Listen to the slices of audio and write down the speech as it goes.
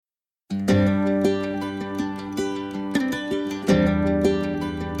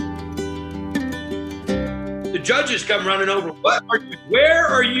judges come running over. Where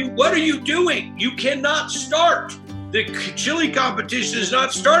are you? What are you doing? You cannot start. The chili competition has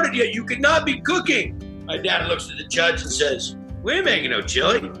not started yet. You cannot be cooking. My dad looks at the judge and says, we ain't making no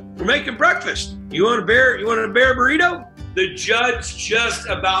chili. We're making breakfast. You want a bear burrito? The judge just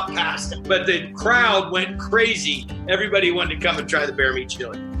about passed it, but the crowd went crazy. Everybody wanted to come and try the bear meat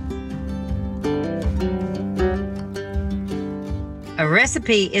chili. A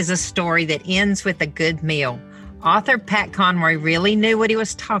recipe is a story that ends with a good meal. Author Pat Conroy really knew what he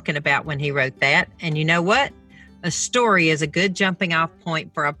was talking about when he wrote that. And you know what? A story is a good jumping off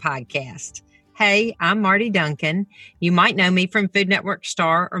point for a podcast. Hey, I'm Marty Duncan. You might know me from Food Network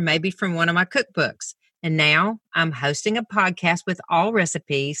Star or maybe from one of my cookbooks. And now I'm hosting a podcast with all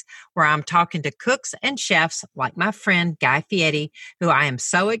recipes where I'm talking to cooks and chefs like my friend Guy Fieri, who I am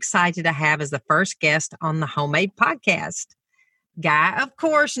so excited to have as the first guest on the Homemade Podcast. Guy, of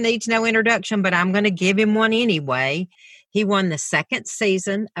course, needs no introduction, but I'm going to give him one anyway. He won the second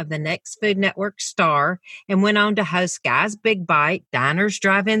season of the next Food Network Star and went on to host Guy's Big Bite, Diners,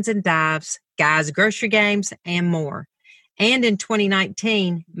 Drive-Ins, and Dives, Guy's Grocery Games, and more. And in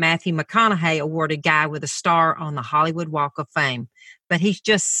 2019, Matthew McConaughey awarded Guy with a star on the Hollywood Walk of Fame. But he's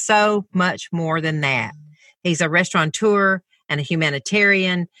just so much more than that. He's a restaurateur and a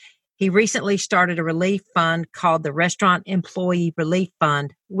humanitarian. He recently started a relief fund called the Restaurant Employee Relief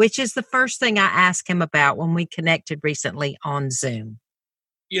Fund, which is the first thing I asked him about when we connected recently on Zoom.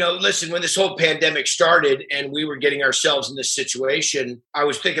 You know, listen, when this whole pandemic started and we were getting ourselves in this situation, I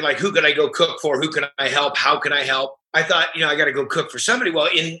was thinking, like, who can I go cook for? Who can I help? How can I help? I thought, I got to go cook for somebody. Well,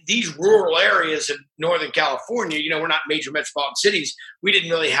 in these rural areas of Northern California, we're not major metropolitan cities. We didn't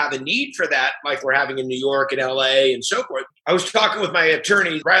really have a need for that like we're having in New York and LA and so forth. I was talking with my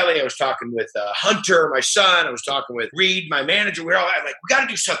attorney, Riley. I was talking with Hunter, my son. I was talking with Reed, my manager. I'm like, we got to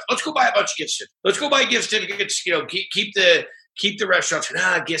do something. Let's go buy a bunch of gift certificates. Let's go buy gift certificates, keep the restaurants,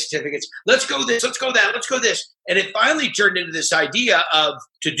 gift certificates. Let's go this, let's go that, let's go this. And it finally turned into this idea of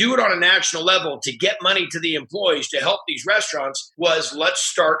to do it on a national level, to get money to the employees, to help these restaurants was let's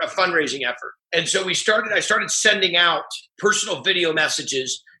start a fundraising effort. And so I started sending out personal video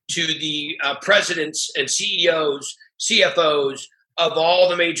messages to the presidents and CEOs, CFOs of all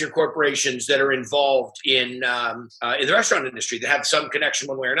the major corporations that are involved in the restaurant industry that have some connection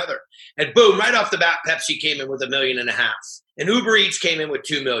one way or another. And boom, right off the bat, Pepsi came in with $1.5 million. And Uber Eats came in with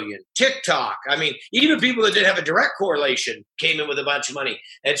 $2 million. TikTok, even people that didn't have a direct correlation came in with a bunch of money.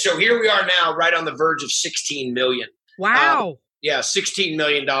 And so here we are now, right on the verge of $16 million. Wow. $16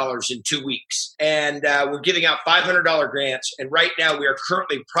 million in 2 weeks. And we're giving out $500 grants. And right now we are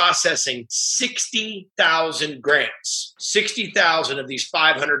currently processing 60,000 grants, 60,000 of these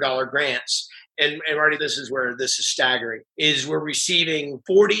 $500 grants. And Marty, this is where this is staggering, is we're receiving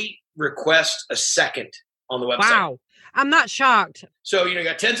 40 requests a second on the website. Wow. I'm not shocked. So, you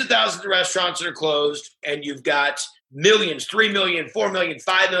got tens of thousands of restaurants that are closed, and you've got millions, 3 million, 4 million,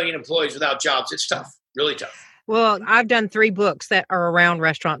 5 million employees without jobs. It's tough, really tough. Well, I've done 3 books that are around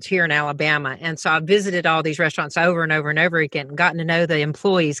restaurants here in Alabama. And so I've visited all these restaurants over and over and over again, gotten to know the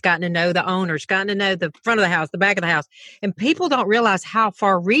employees, gotten to know the owners, gotten to know the front of the house, the back of the house. And people don't realize how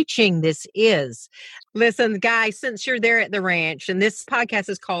far reaching this is. Listen, guys, since you're there at the ranch and this podcast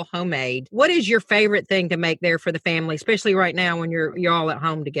is called Homemade, what is your favorite thing to make there for the family, especially right now when you're all at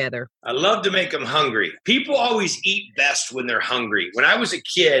home together? I love to make them hungry. People always eat best when they're hungry. When I was a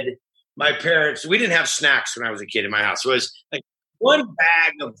kid, my parents, we didn't have snacks when I was a kid in my house. It was like one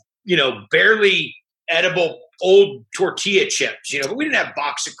bag of, barely edible old tortilla chips, but we didn't have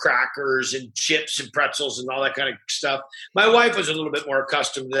box of crackers and chips and pretzels and all that kind of stuff. My wife was a little bit more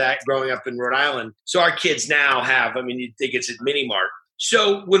accustomed to that growing up in Rhode Island. So our kids now have, you'd think it's at Mini Mart.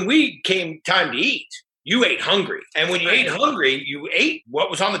 So when we came time to eat, you ate hungry. And when you ate hungry, you ate what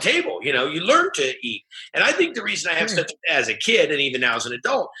was on the table. You learned to eat. And I think the reason I have as a kid and even now as an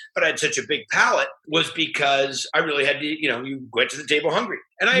adult, but I had such a big palate was because I really had to, you went to the table hungry.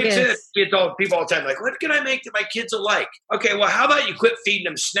 And I say to people all the time, like, what can I make that my kids will like? Okay, well, how about you quit feeding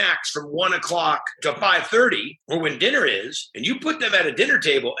them snacks from 1 o'clock to 5:30 or when dinner is, and you put them at a dinner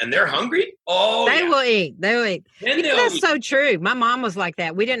table and they're hungry? Oh, they will eat. They will eat. That's so true. My mom was like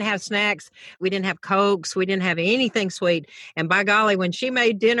that. We didn't have snacks. We didn't have Cokes. We didn't have anything sweet. And by golly, when she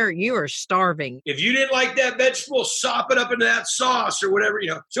made dinner, you were starving. If you didn't like that vegetable, sop it up into that sauce or whatever,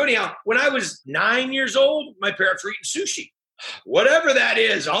 So anyhow, when I was 9 years old, my parents were eating sushi. Whatever that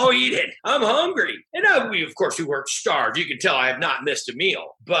is, I'll eat it. I'm hungry. And we weren't starved. You can tell I have not missed a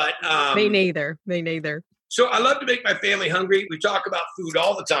meal. But Me neither. So I love to make my family hungry. We talk about food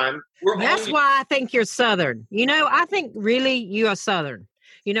all the time. That's why I think you're Southern. I think really you are Southern.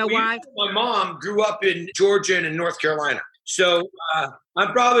 You know why? My mom grew up in Georgia and in North Carolina. So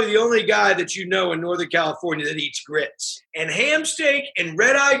I'm probably the only guy that you know in Northern California that eats grits. And ham steak and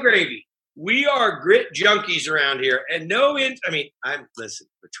red-eye gravy. We are grit junkies around here. And listen,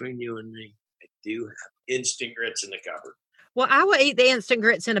 between you and me, I do have instant grits in the cupboard. Well, I will eat the instant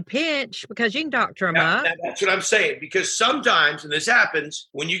grits in a pinch because you can doctor them up. That's what I'm saying. Because sometimes, and this happens,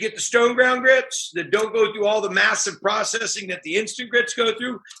 when you get the stone ground grits that don't go through all the massive processing that the instant grits go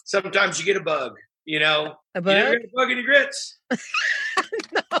through, sometimes you get a bug. You know, a bug? You never got a bug in your grits?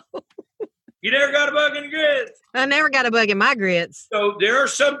 No. You never got a bug in your grits? I never got a bug in my grits. So there are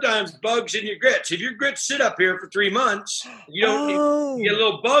sometimes bugs in your grits. If your grits sit up here for 3 months, you don't you get a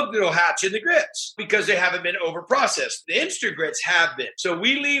little bug that'll hatch in the grits because they haven't been over processed. The instant grits have been. So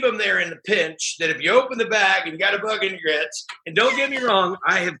we leave them there in the pinch that if you open the bag and you got a bug in your grits, and don't get me wrong,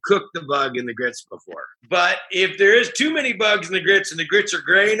 I have cooked the bug in the grits before. But if there is too many bugs in the grits and the grits are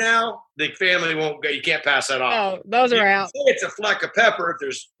gray now, the family won't go. You can't pass that off. Oh, those are out. It's a fleck of pepper if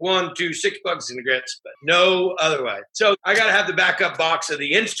there's 1, 2, 6 bugs in the grits, but no otherwise. So I got to have the backup box of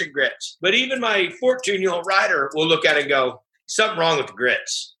the instant grits. But even my 14-year-old rider will look at it and go, something wrong with the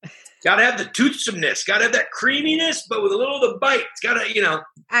grits. Got to have the toothsomeness. Got to have that creaminess, but with a little of the bite. It's got to,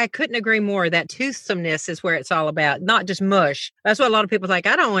 I couldn't agree more. That toothsomeness is where it's all about, not just mush. That's what a lot of people think.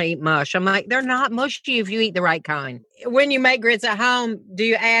 I don't want to eat mush. I'm like, they're not mushy if you eat the right kind. When you make grits at home, do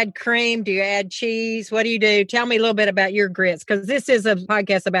you add cream? Do you add cheese? What do you do? Tell me a little bit about your grits, because this is a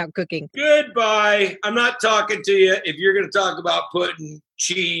podcast about cooking. Goodbye. I'm not talking to you if you're going to talk about putting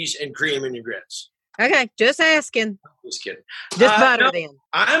cheese and cream in your grits. Okay, just asking. Just kidding. Just butter then.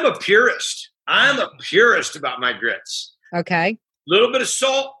 I'm a purist. I'm a purist about my grits. Okay. A little bit of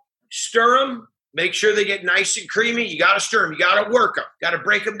salt, stir them, make sure they get nice and creamy. You got to stir them. You got to work them. Got to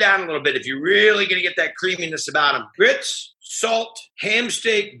break them down a little bit if you're really going to get that creaminess about them. Grits, salt, ham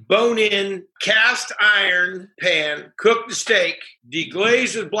steak, bone in, cast iron pan, cook the steak,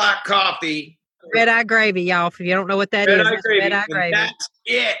 deglaze with black coffee. Red-eye gravy, y'all. If you don't know what that is, red-eye gravy. That's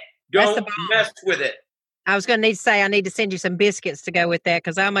it. Don't mess with it. I was going to I need to send you some biscuits to go with that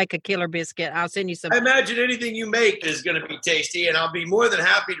because I'll make a killer biscuit. I'll send you some. I imagine anything you make is going to be tasty, and I'll be more than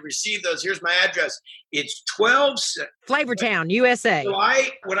happy to receive those. Here's my address. It's 12 Flavortown, USA. So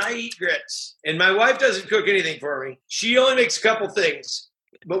when I eat grits, and my wife doesn't cook anything for me, she only makes a couple things.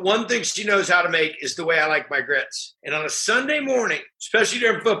 But one thing she knows how to make is the way I like my grits. And on a Sunday morning, especially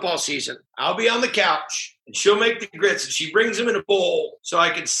during football season, I'll be on the couch and she'll make the grits and she brings them in a bowl so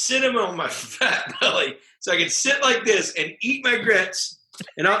I can sit them on my fat belly. So I can sit like this and eat my grits.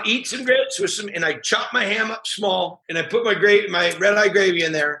 And I'll eat some grits with and I chop my ham up small and I put my red-eye gravy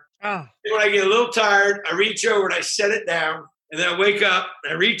in there. Oh. And when I get a little tired, I reach over and I set it down. And then I wake up,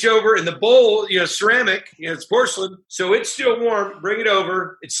 and I reach over, and the bowl, ceramic, it's porcelain, so it's still warm. Bring it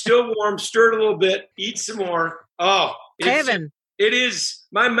over. It's still warm. Stir it a little bit. Eat some more. Oh, heaven. It is.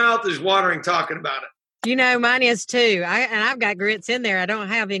 My mouth is watering talking about it. Mine is too. I've got grits in there. I don't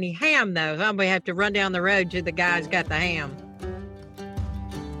have any ham, though. I'm going to have to run down the road to the guy who's got the ham.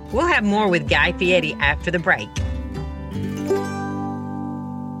 We'll have more with Guy Fieri after the break.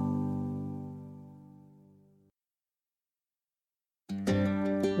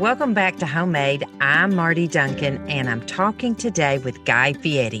 Welcome back to Homemade. I'm Marty Duncan, and I'm talking today with Guy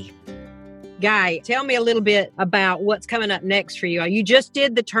Fieri. Guy, tell me a little bit about what's coming up next for you. You just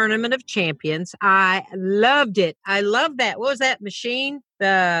did the Tournament of Champions. I loved it. I love that. What was that machine?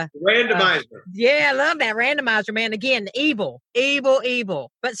 The randomizer. Yeah, I love that randomizer, man. Again, evil,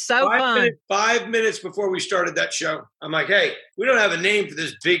 but so fun. 5 minutes before we started that show, I'm like, hey, we don't have a name for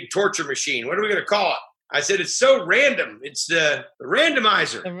this big torture machine. What are we going to call it? I said, it's so random. It's the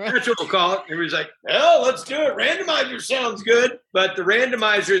randomizer. That's what we'll call it. Everybody's like, hell, let's do it. Randomizer sounds good. But the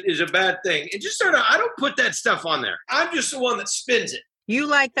randomizer is a bad thing. And just I don't put that stuff on there. I'm just the one that spins it. You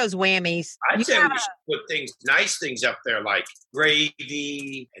like those whammies. I'd say we should put nice things up there like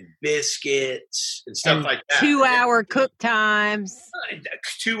gravy and biscuits and stuff like that. 2-hour cook times.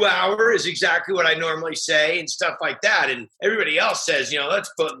 2 hour is exactly what I normally say and stuff like that. And everybody else says,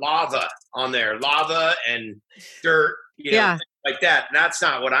 let's put lava on there. Lava and dirt, things like that. And that's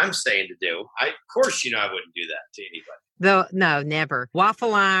not what I'm saying to do. Of course, I wouldn't do that to anybody. No, never.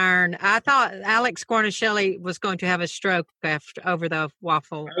 Waffle iron. I thought Alex Guarnaschelli was going to have a stroke over the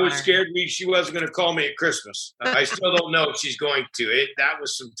waffle I was iron. scared she wasn't going to call me at Christmas. I still don't know if she's going to. That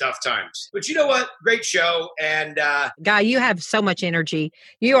was some tough times. But you know what? Great show. And Guy, you have so much energy.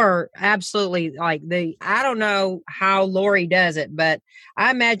 You are absolutely I don't know how Lori does it, but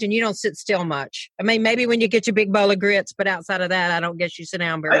I imagine you don't sit still much. I mean, maybe when you get your big bowl of grits, but outside of that, I don't guess you sit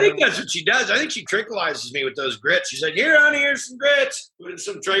down very I think that's what she does. I think she tranquilizes me with those grits. She's like, here, here, honey, here's some grits. Put in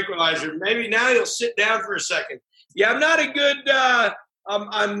some tranquilizer. Maybe now you'll sit down for a second. Yeah, I'm not a good,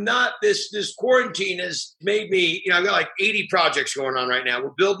 I'm not, this quarantine has made me, I've got like 80 projects going on right now. We're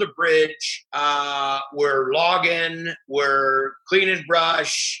building a bridge. We're logging. We're cleaning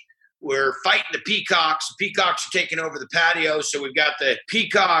brush. We're fighting the peacocks. The peacocks are taking over the patio. So we've got the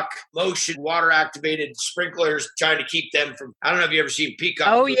peacock motion water activated sprinklers trying to keep them from, I don't know if you ever seen peacocks.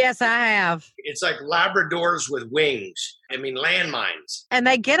 Oh, yes, I have. It's like Labradors with wings. I mean, landmines. And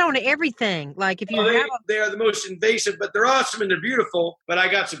they get on everything. Like if you they are the most invasive, but they're awesome and they're beautiful. But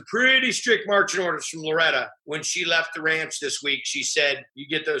I got some pretty strict marching orders from Loretta. When she left the ranch this week, she said, you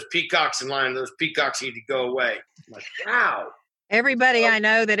get those peacocks in line. Those peacocks need to go away. I'm like, wow. Everybody I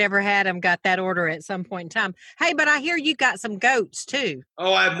know that ever had them got that order at some point in time. Hey, but I hear you got some goats too.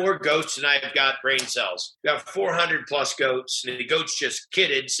 Oh, I have more goats than I've got brain cells. We got 400 plus goats. And the goats just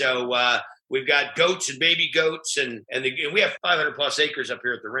kidded. So we've got goats and baby goats. And we have 500 plus acres up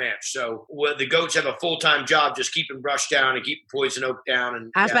here at the ranch. So the goats have a full-time job just keeping brush down and keeping poison oak down.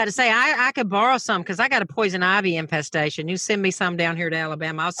 And I was about to say, I could borrow some because I got a poison ivy infestation. You send me some down here to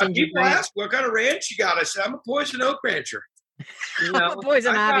Alabama. I'll send you. People ask, what kind of ranch you got? I said, I'm a poison oak rancher.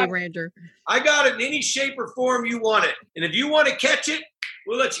 Poison ivy rancher. I got it in any shape or form you want it. And if you want to catch it,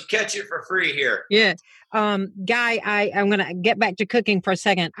 we'll let you catch it for free here. Yeah. Guy, I'm going to get back to cooking for a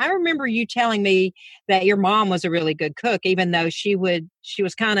second. I remember you telling me that your mom was a really good cook, even though she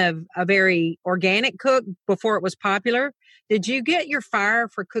was kind of a very organic cook before it was popular. Did you get your fire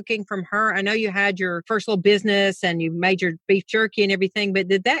for cooking from her? I know you had your first little business and you made your beef jerky and everything, but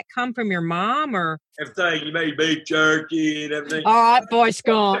did that come from your mom or? Everything. You made beef jerky and everything. All right, boy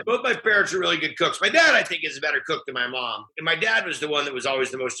Scott. Both my parents are really good cooks. My dad, I think, is a better cook than my mom. And my dad was the one that was always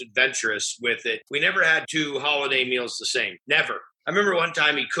the most adventurous with it. We never had 2 holiday meals the same. Never. I remember one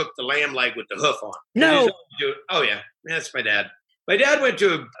time he cooked the lamb leg with the hoof on. No. Oh, yeah. That's my dad. My dad went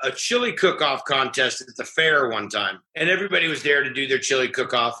to a chili cook-off contest at the fair one time, and everybody was there to do their chili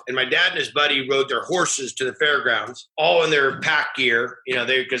cook-off. And my dad and his buddy rode their horses to the fairgrounds, all in their pack gear,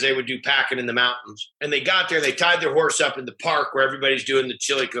 because they would do packing in the mountains. And they got there, they tied their horse up in the park where everybody's doing the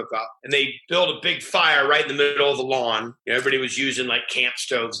chili cook-off, and they built a big fire right in the middle of the lawn. Everybody was using like camp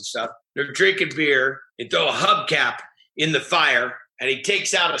stoves and stuff. They're drinking beer and throw a hubcap in the fire. And he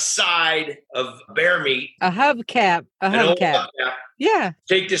takes out a side of bear meat. A hubcap. Yeah.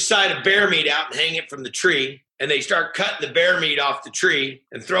 Take this side of bear meat out and hang it from the tree. And they start cutting the bear meat off the tree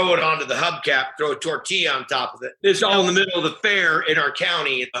and throw it onto the hubcap, throw a tortilla on top of it. This is all in the middle of the fair in our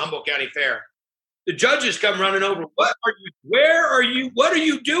county, at the Humboldt County Fair. The judges come running over. Where are you? What are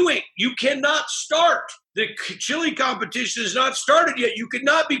you doing? You cannot start. The chili competition has not started yet. You could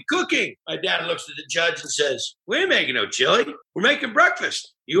not be cooking. My dad looks at the judge and says, we ain't making no chili. We're making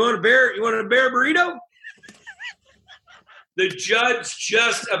breakfast. You want a bear burrito? The judge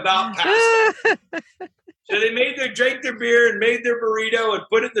just about passed out. So they drank their beer and made their burrito and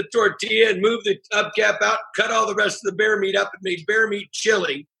put it in the tortilla and moved the hubcap out, cut all the rest of the bear meat up and made bear meat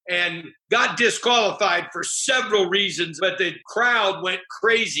chili. And got disqualified for several reasons, but the crowd went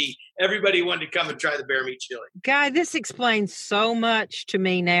crazy. Everybody wanted to come and try the bear meat chili. Guy, this explains so much to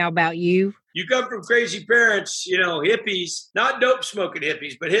me now about you. You come from crazy parents, hippies, not dope smoking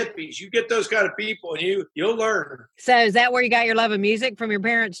hippies, but hippies. You get those kind of people and you'll learn. So is that where you got your love of music from your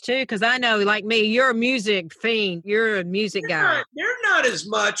parents too? Because I know, like me, you're a music fiend. You're a music guy. They're not as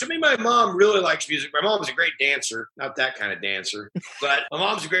much. I mean, my mom really likes music. My mom's a great dancer. Not that kind of dancer. But my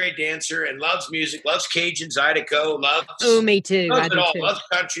mom's a great dancer and loves music, loves Cajun, Zydeco, loves... Oh, me too. Loves it all. Loves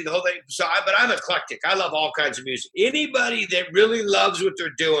country, the whole thing. But I'm eclectic. I love all kinds of music. Anybody that really loves what they're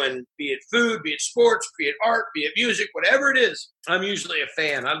doing, be it food, be it sports, be it art, be it music, whatever it is, I'm usually a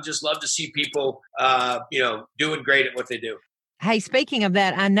fan. I just love to see people, doing great at what they do. Hey, speaking of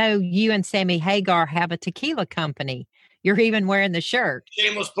that, I know you and Sammy Hagar have a tequila company. You're even wearing the shirt.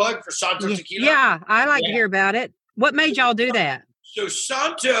 Shameless plug for Santo Tequila. Yeah, I like to hear about it. What made y'all do that? So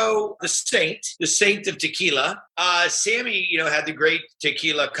Santo, the saint of tequila, Sammy, had the great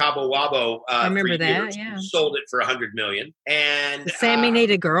tequila Cabo Wabo. I remember that, yeah. Sold it for $100 million. And does Sammy need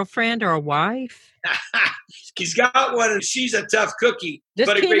a girlfriend or a wife? He's got one, and she's a tough cookie, just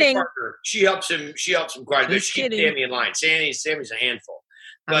but kidding. A great partner. She helps him quite a bit. She keeps Sammy in line. Sammy's a handful.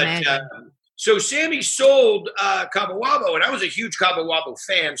 But so Sammy sold Cabo Wabo, and I was a huge Cabo Wabo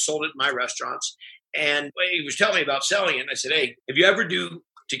fan, sold it in my restaurants. And he was telling me about selling it. And I said, hey, if you ever do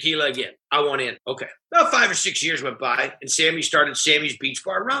tequila again, I want in. Okay. About 5 or 6 years went by, and Sammy started Sammy's Beach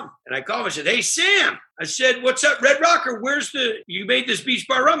Bar Rum. And I called him and said, hey, Sam. I said, what's up, Red Rocker? You made this Beach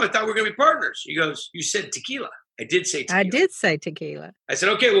Bar Rum. I thought we were going to be partners. He goes, you said tequila. I did say tequila. I did say tequila. I said,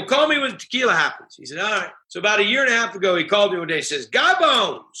 okay, well, call me when tequila happens. He said, all right. So about a year and a half ago, he called me one day and says, Guy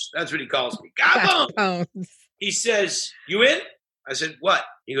Bones. That's what he calls me. Guy Bones. He says, you in? I said, what?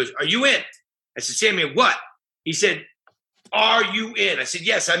 He goes, are you in? I said, Sammy, what? He said, are you in? I said,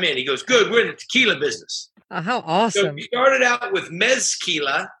 yes, I'm in. He goes, good, we're in the tequila business. Oh, how awesome. So we started out with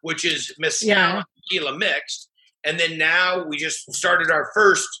mezquila, which is mezcal and tequila mixed. And then now we just started our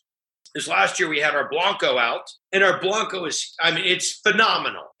first. This last year we had our Blanco out, and our Blanco is, I mean, it's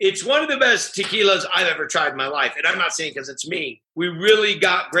phenomenal. It's one of the best tequilas I've ever tried in my life. And I'm not saying because it's me. We really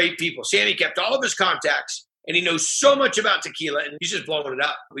got great people. Sammy kept all of his contacts, and he knows so much about tequila, and he's just blowing it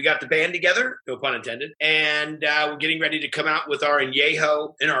up. We got the band together, no pun intended, and we're getting ready to come out with our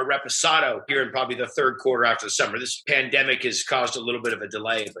Añejo and our Reposado here in probably the third quarter after the summer. This pandemic has caused a little bit of a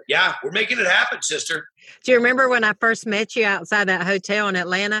delay, but yeah, we're making it happen, sister. Do you remember when I first met you outside that hotel in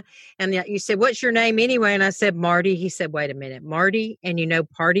Atlanta, and you said, what's your name anyway? And I said, Marty. He said, wait a minute, Marty, and you know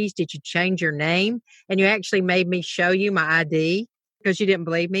parties, did you change your name? And you actually made me show you my ID because you didn't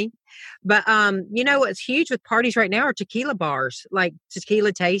believe me. But you know what's huge with parties right now are tequila bars, like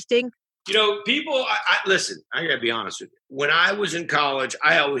tequila tasting. You know, people, listen, I got to be honest with you. When I was in college,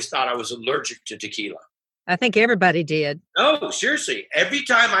 I always thought I was allergic to tequila. I think everybody did. No, seriously. Every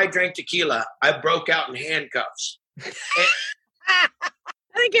time I drank tequila, I broke out in handcuffs. I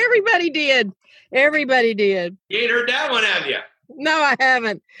think everybody did. Everybody did. You ain't heard that one, have you? No, I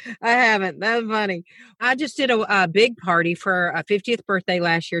haven't. That was funny. I just did a big party for a 50th birthday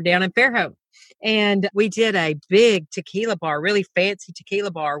last year down in Fairhope. And we did a big tequila bar, really fancy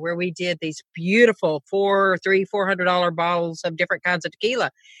tequila bar, where we did these beautiful $400 bottles of different kinds of tequila.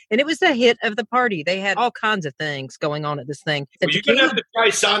 And it was the hit of the party. They had all kinds of things going on at this thing. Well, you're going to have to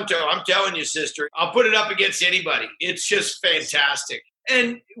try Santo. I'm telling you, sister. I'll put it up against anybody. It's just fantastic.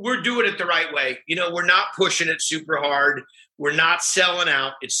 And we're doing it the right way. You know, we're not pushing it super hard. We're not selling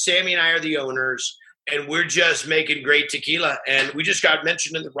out. It's Sammy and I are the owners, and we're just making great tequila. And we just got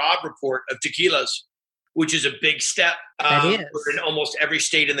mentioned in the Rob Report of tequilas, which is a big step. That is. We're in almost every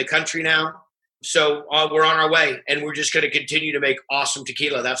state in the country now. So we're on our way, and we're just going to continue to make awesome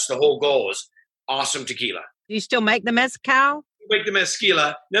tequila. That's the whole goal, is awesome tequila. Do you still make the mezcal? We make the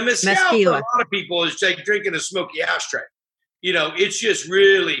mezquila. Now, mezcal for a lot of people is like drinking a smoky ashtray. You know, it's just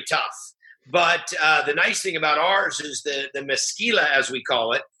really tough. But the nice thing about ours is the mezquila, as we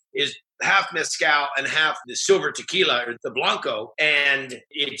call it, is half mezcal and half the silver tequila, or the Blanco. And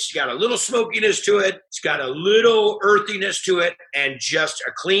it's got a little smokiness to it. It's got a little earthiness to it, and just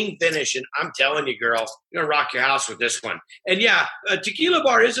a clean finish. And I'm telling you, girl, you're going to rock your house with this one. And yeah, a tequila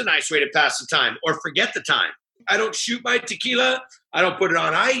bar is a nice way to pass the time or forget the time. I don't shoot my tequila. I don't put it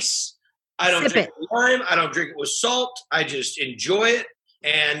on ice. I don't drink it with lime. I don't drink it with salt. I just enjoy it.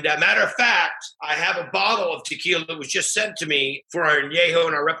 And matter of fact, I have a bottle of tequila that was just sent to me for our Añejo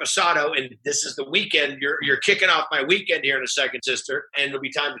and our Reposado. And this is the weekend. You're kicking off my weekend here in a second, sister. And it'll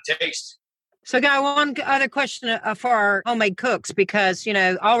be time to taste. So, Guy, one other question for our homemade cooks, because, you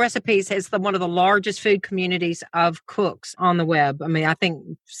know, All Recipes is one of the largest food communities of cooks on the web. I mean, I think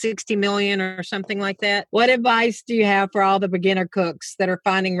 60 million or something like that. What advice do you have for all the beginner cooks that are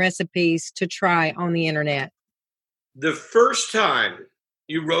finding recipes to try on the internet? The first time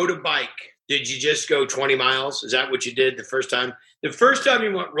you rode a bike, did you just go 20 miles? Is that what you did the first time? The first time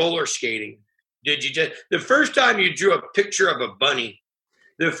you went roller skating, did you just, the first time you drew a picture of a bunny,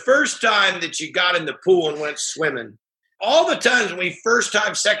 the first time that you got in the pool and went swimming, all the times when we first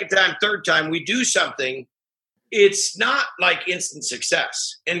time, second time, third time, we do something, it's not like instant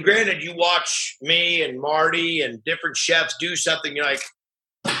success. And granted, you watch me and Marty and different chefs do something, you're like,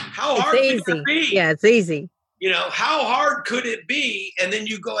 how hard could it be? Yeah, it's easy. You know, how hard could it be? And then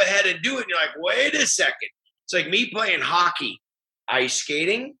you go ahead and do it. And you're like, wait a second. It's like me playing hockey. Ice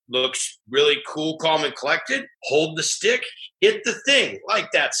skating looks really cool, calm, and collected. Hold the stick, hit the thing. Like,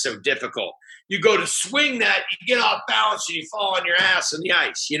 that's so difficult. You go to swing that, you get off balance, and you fall on your ass in the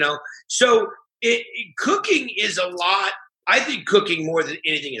ice, you know? So cooking is a lot. I think cooking more than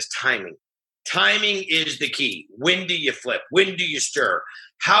anything is timing. Timing is the key. When do you flip? When do you stir?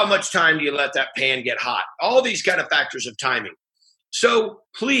 How much time do you let that pan get hot? All these kind of factors of timing. So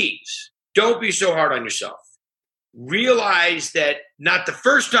please don't be so hard on yourself. Realize that not the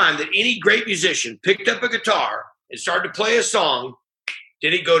first time that any great musician picked up a guitar and started to play a song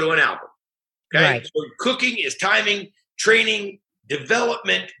did it go to an album. Okay. Right. So cooking is timing, training,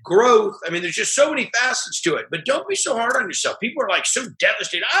 development, growth. I mean, there's just so many facets to it, but don't be so hard on yourself. People are like so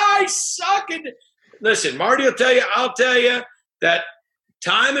devastated. I suck. Listen, Marty will tell you, I'll tell you that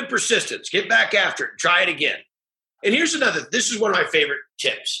time and persistence, get back after it, try it again. And here's another, this is one of my favorite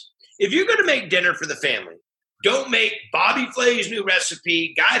tips. If you're going to make dinner for the family, Don't make Bobby Flay's new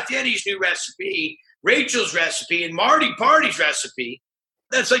recipe, Guy Fieri's new recipe, Rachel's recipe, and Marty Party's recipe.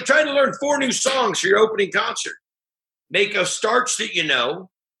 That's like trying to learn 4 new songs for your opening concert. Make a starch that you know,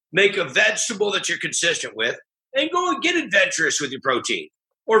 make a vegetable that you're consistent with, and go and get adventurous with your protein,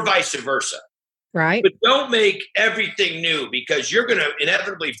 or vice versa. Right. But don't make everything new, because you're going to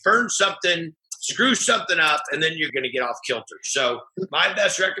inevitably burn something, screw something up, and then you're going to get off kilter. So my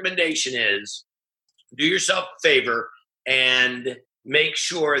best recommendation is do yourself a favor and make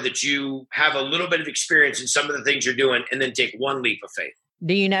sure that you have a little bit of experience in some of the things you're doing, and then take one leap of faith.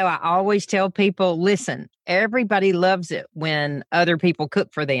 Do you know, I always tell people, listen, everybody loves it when other people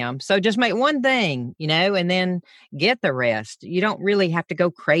cook for them. So just make one thing, and then get the rest. You don't really have to go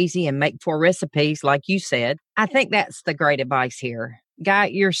crazy and make 4 recipes like you said. I think that's the great advice here. Guy,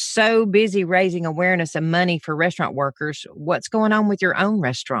 you're so busy raising awareness and money for restaurant workers. What's going on with your own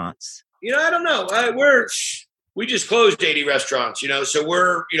restaurants? I don't know. We just closed 80 restaurants, so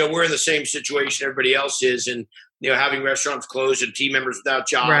we're in the same situation everybody else is. And having restaurants closed and team members without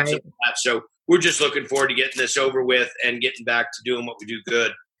jobs. Right. And that. So we're just looking forward to getting this over with and getting back to doing what we do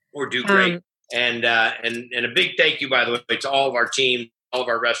good or do great. And a big thank you, by the way, to all of our team, all of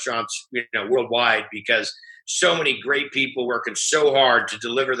our restaurants, worldwide, because so many great people working so hard to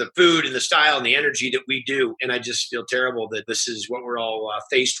deliver the food and the style and the energy that we do. And I just feel terrible that this is what we're all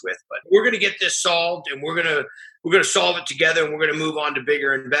faced with. But we're going to get this solved, and we're going to solve it together, and we're going to move on to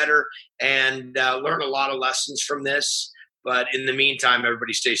bigger and better and learn a lot of lessons from this. But in the meantime,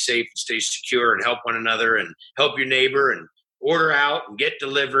 everybody stay safe and stay secure and help one another and help your neighbor and order out and get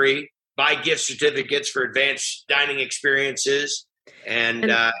delivery, buy gift certificates for advanced dining experiences,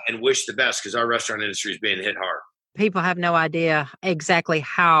 and wish the best, because our restaurant industry is being hit hard. People have no idea exactly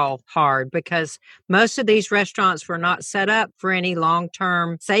how hard, because most of these restaurants were not set up for any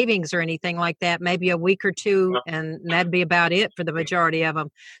long-term savings or anything like that, maybe a week or two, and that'd be about it for the majority of them.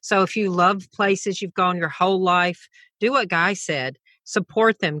 So if you love places, you've gone your whole life, do what Guy said.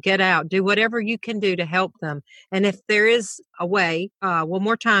 Support them, get out, do whatever you can do to help them. And if there is a way, one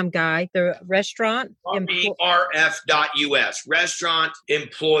more time, Guy, the restaurant. RERF.us, Restaurant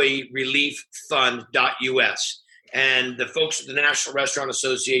Employee Relief Fund.us. And the folks at the National Restaurant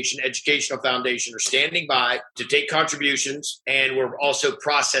Association Educational Foundation are standing by to take contributions. And we're also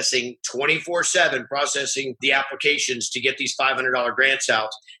processing 24/7, processing the applications to get these $500 grants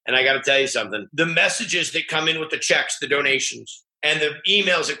out. And I got to tell you something, the messages that come in with the checks, the donations, and the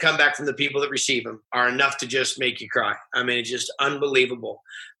emails that come back from the people that receive them are enough to just make you cry. I mean, it's just unbelievable.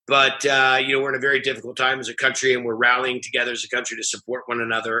 But, we're in a very difficult time as a country, and we're rallying together as a country to support one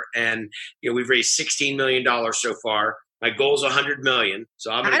another. And, we've raised $16 million so far. My goal is $100 million.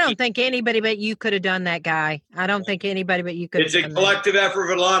 So I don't think anybody but you could have done that, Guy. I don't think anybody but you could have done that. It's a collective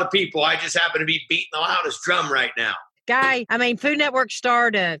effort of a lot of people. I just happen to be beating the loudest drum right now. Guy, Food Network star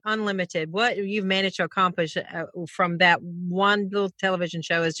to Unlimited, what you've managed to accomplish from that one little television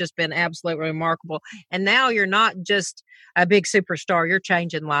show has just been absolutely remarkable. And now you're not just a big superstar, you're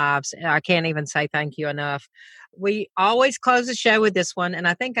changing lives. I can't even say thank you enough. We always close the show with this one, and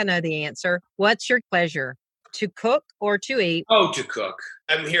I think I know the answer. What's your pleasure? To cook or to eat? Oh, to cook.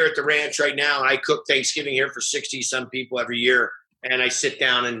 I'm here at the ranch right now, and I cook Thanksgiving here for 60-some people every year. And I sit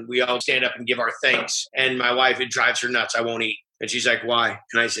down and we all stand up and give our thanks. And my wife, it drives her nuts. I won't eat. And she's like, why?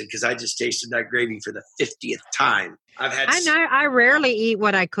 And I said, because I just tasted that gravy for the 50th time. I know I rarely eat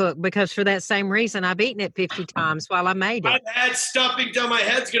what I cook, because for that same reason, I've eaten it 50 times while I made it. I've had stuffing till my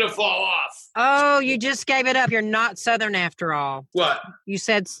head's going to fall off. Oh, you just gave it up. You're not Southern after all. What? You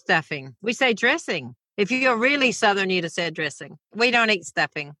said stuffing. We say dressing. If you're really Southern, you'd have said dressing. We don't eat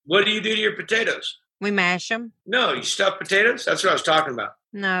stuffing. What do you do to your potatoes? We mash them. No, you stuff potatoes? That's what I was talking about.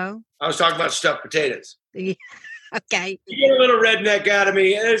 No. I was talking about stuffed potatoes. Okay. You get a little redneck out of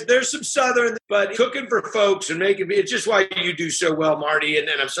me. There's some Southern, but cooking for folks and making it's just why you do so well, Marty. And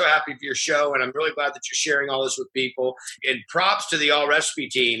I'm so happy for your show. And I'm really glad that you're sharing all this with people. And props to the All Recipe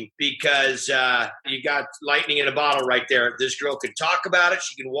team, because you got lightning in a bottle right there. This girl can talk about it.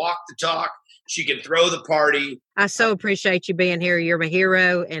 She can walk the talk. She can throw the party. I so appreciate you being here. You're my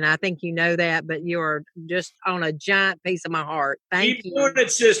hero, and I think you know that, but you're just on a giant piece of my heart. Thank you. Keep doing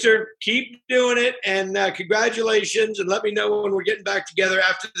it, sister. Keep doing it, and congratulations, and let me know when we're getting back together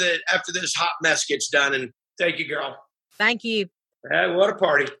after this hot mess gets done, and thank you, girl. Thank you. What a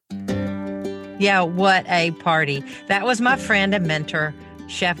party. Yeah, what a party. That was my friend and mentor,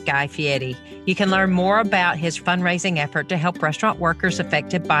 Chef Guy Fieri. You can learn more about his fundraising effort to help restaurant workers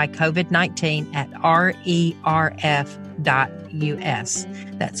affected by COVID-19 at RERF.us.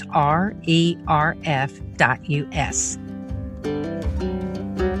 That's RERF.us.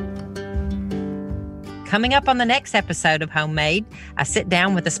 Coming up on the next episode of Homemade, I sit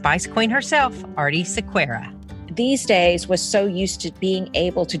down with the Spice Queen herself, Artie Sequeira. These days, we're so used to being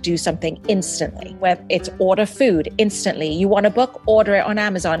able to do something instantly, whether it's order food instantly. You want a book, order it on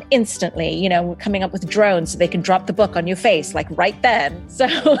Amazon instantly. You know, we're coming up with drones so they can drop the book on your face, like right then. So,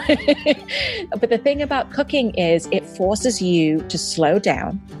 but the thing about cooking is it forces you to slow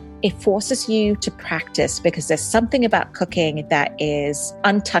down. It forces you to practice because there's something about cooking that is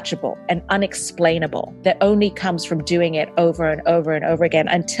untouchable and unexplainable that only comes from doing it over and over and over again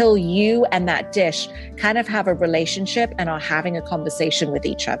until you and that dish kind of have a relationship and are having a conversation with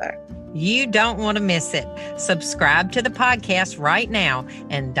each other. You don't want to miss it. Subscribe to the podcast right now.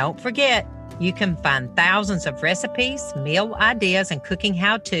 And don't forget, you can find thousands of recipes, meal ideas, and cooking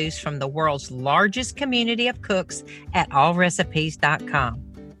how-tos from the world's largest community of cooks at allrecipes.com.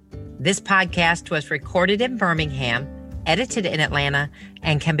 This podcast was recorded in Birmingham, edited in Atlanta,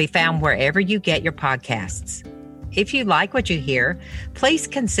 and can be found wherever you get your podcasts. If you like what you hear, please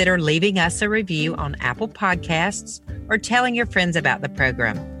consider leaving us a review on Apple Podcasts or telling your friends about the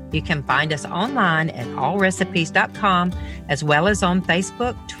program. You can find us online at allrecipes.com, as well as on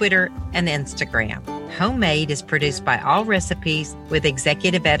Facebook, Twitter, and Instagram. Homemade is produced by All Recipes with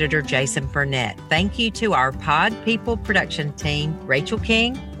executive editor Jason Burnett. Thank you to our Pod People production team, Rachel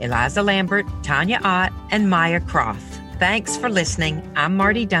King, Eliza Lambert, Tanya Ott, and Maya Croft. Thanks for listening. I'm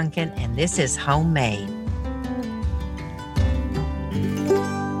Marty Duncan, and this is Homemade.